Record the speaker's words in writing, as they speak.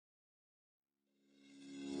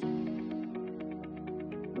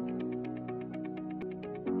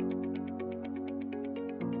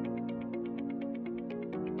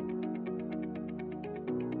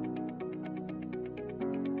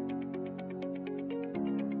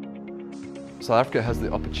South Africa has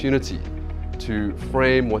the opportunity to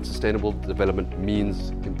frame what sustainable development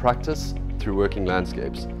means in practice through working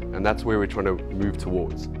landscapes, and that's where we're trying to move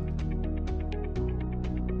towards.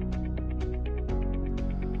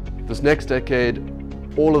 This next decade,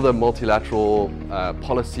 all of the multilateral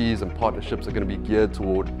policies and partnerships are going to be geared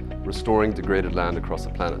toward restoring degraded land across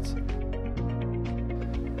the planet.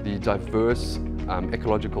 The diverse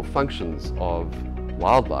ecological functions of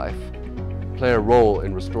wildlife play a role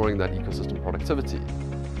in restoring that ecosystem productivity.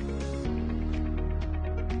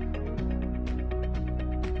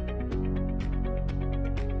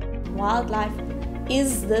 Wildlife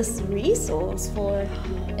is this resource for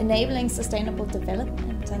enabling sustainable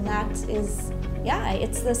development, and that is, yeah,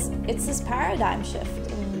 it's this paradigm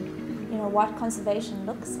shift in what conservation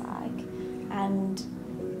looks like, and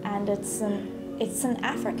it's an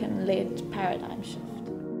African-led paradigm shift.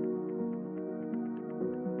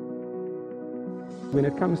 When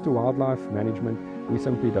it comes to wildlife management, we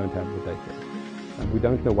simply don't have the data. We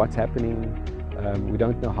don't know what's happening, we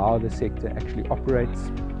don't know how the sector actually operates,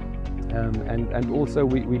 and also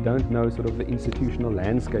we don't know sort of the institutional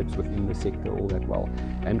landscapes within the sector all that well.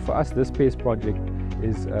 And for us, this PES project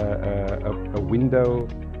is a window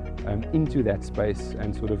into that space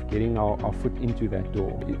and sort of getting our foot into that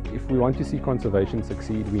door. If we want to see conservation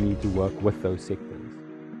succeed, we need to work with those sectors.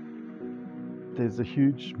 There's a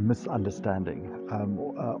huge misunderstanding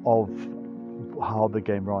of how the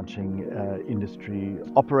game ranching industry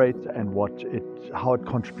operates and how it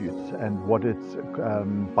contributes and what its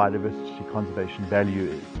biodiversity conservation value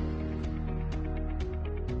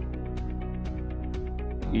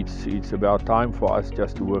is. It's about time for us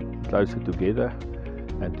just to work closer together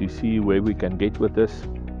and to see where we can get with this.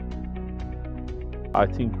 I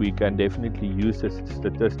think we can definitely use the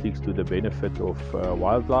statistics to the benefit of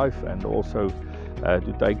wildlife, and also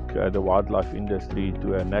to take the wildlife industry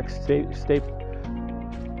to a next step.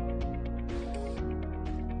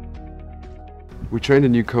 We trained a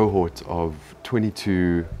new cohort of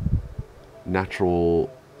 22 natural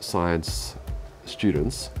science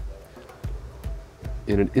students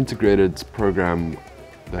in an integrated program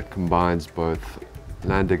that combines both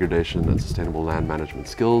land degradation and sustainable land management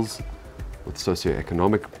skills with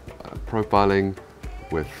socioeconomic profiling,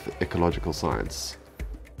 with ecological science.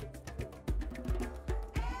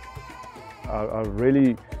 I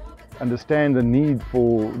really understand the need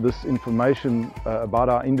for this information about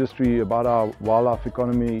our industry, about our wildlife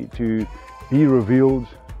economy to be revealed,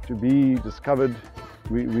 to be discovered.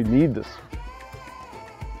 We need this.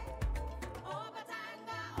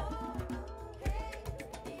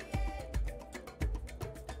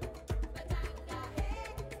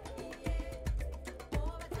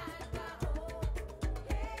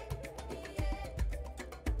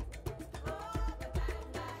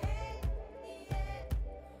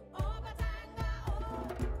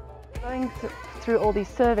 Going through all these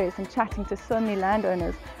surveys and chatting to so many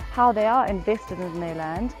landowners, how they are invested in their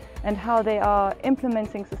land and how they are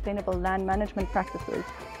implementing sustainable land management practices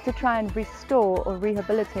to try and restore or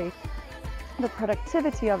rehabilitate the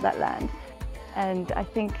productivity of that land. And I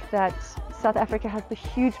think that South Africa has the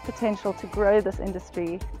huge potential to grow this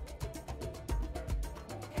industry.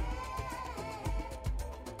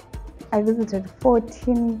 I visited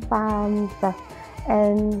 14 farms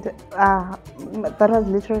and that was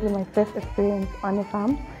literally my first experience on a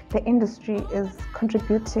farm. The industry is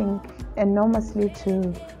contributing enormously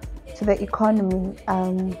to the economy.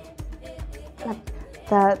 Like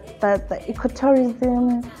the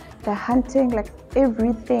ecotourism, the hunting, like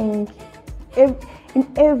everything, in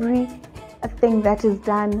everything that is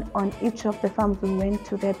done on each of the farms we went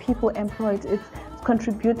to, there are people employed. It's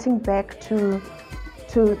contributing back to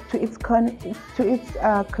its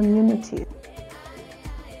community.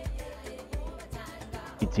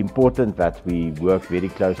 It's important that we work very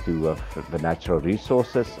closely with the natural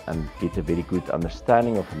resources and get a very good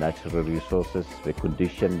understanding of the natural resources, the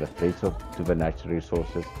condition, the threats to the natural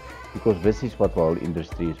resources, because this is what the whole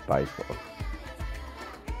industry is based on.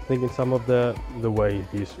 I think in some of the way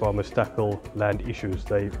these farmers tackle land issues,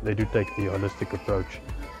 they do take the holistic approach,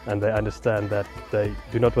 and they understand that they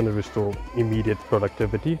do not want to restore immediate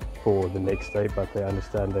productivity for the next day, but they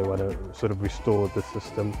understand they want to sort of restore the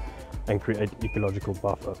system and create ecological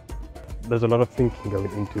buffer. There's a lot of thinking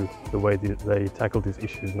going into the way they tackle these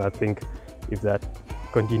issues, and I think if that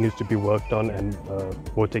continues to be worked on and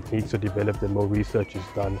more techniques are developed and more research is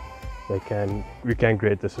done, we can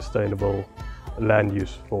create a sustainable land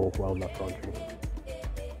use for wildlife ranching.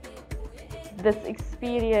 This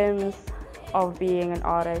experience of being an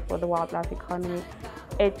RA for the wildlife economy,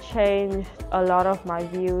 it changed a lot of my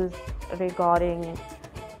views regarding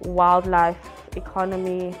wildlife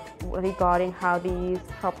economy regarding how these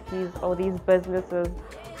properties or these businesses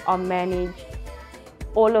are managed.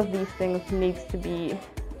 All of these things needs to be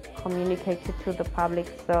communicated to the public.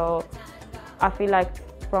 So I feel like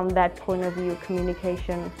from that point of view,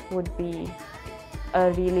 communication would be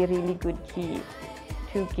a really, really good key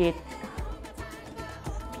to get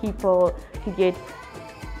people, to get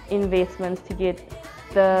investments, to get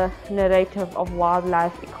the narrative of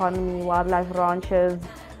wildlife economy, wildlife ranches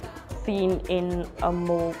seen in a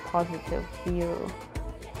more positive view.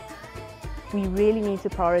 We really need to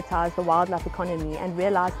prioritize the wildlife economy and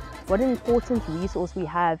realize what an important resource we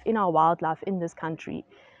have in our wildlife in this country.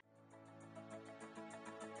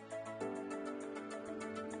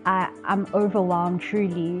 I'm overwhelmed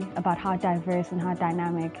truly about how diverse and how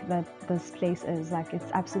dynamic that this place is. Like,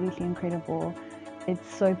 it's absolutely incredible.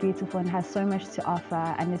 It's so beautiful and has so much to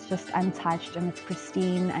offer, and it's just untouched and it's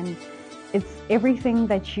pristine, and it's everything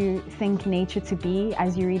that you think nature to be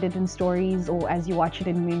as you read it in stories or as you watch it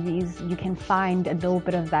in movies. You can find a little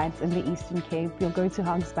bit of that in the Eastern Cape. You'll go to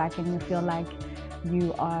Hogsback and you feel like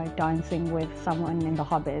you are dancing with someone in The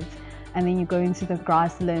Hobbit. And then you go into the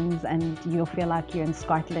grasslands and you'll feel like you're in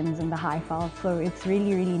Scotland in the Highveld. So it's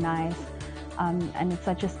really, really nice. And it's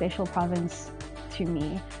such a special province to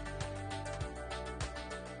me.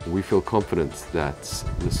 We feel confident that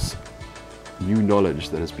this new knowledge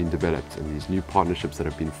that has been developed and these new partnerships that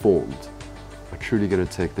have been formed are truly going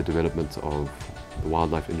to take the development of the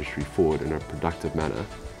wildlife industry forward in a productive manner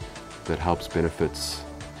that helps benefits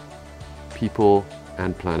people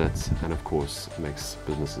and planet, and of course makes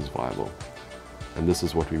businesses viable. And this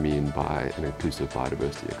is what we mean by an inclusive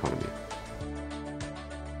biodiversity economy.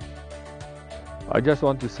 I just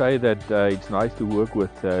want to say that it's nice to work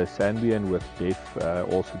with Sandy and with Jeff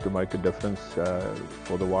also to make a difference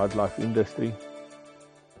for the wildlife industry.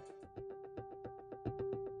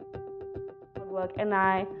 And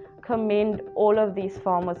I commend all of these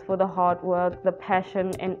farmers for the hard work, the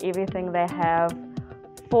passion and everything they have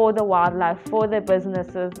for the wildlife, for their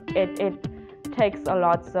businesses. It takes a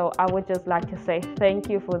lot, so I would just like to say thank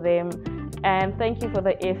you for them. And thank you for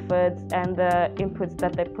the efforts and the inputs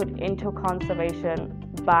that they put into conservation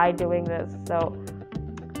by doing this. So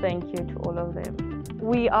thank you to all of them.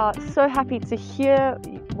 We are so happy to hear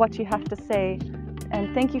what you have to say,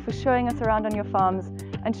 and thank you for showing us around on your farms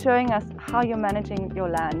and showing us how you're managing your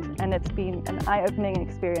land. And it's been an eye-opening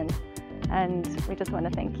experience, and we just want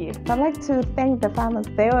to thank you. I'd like to thank the farmers.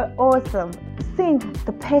 They were awesome. Seeing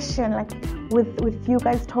the passion, like with you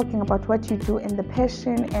guys talking about what you do and the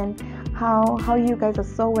passion and how you guys are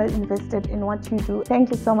so well invested in what you do.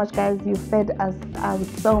 Thank you so much, guys. You fed us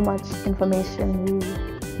with so much information.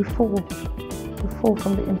 We full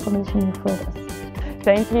from the information you fed us.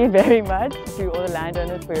 Thank you very much to all the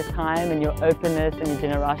landowners for your time and your openness and your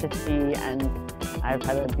generosity, and I've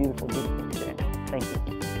had a beautiful, beautiful experience. Thank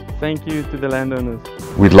you. Thank you to the landowners.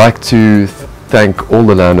 We'd like to thank all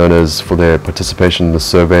the landowners for their participation in the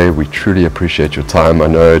survey. We truly appreciate your time. I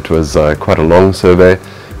know it was quite a long survey,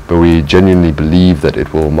 but we genuinely believe that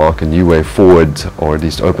it will mark a new way forward, or at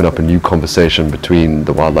least open up a new conversation between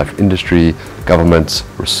the wildlife industry, government,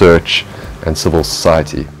 research, and civil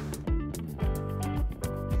society.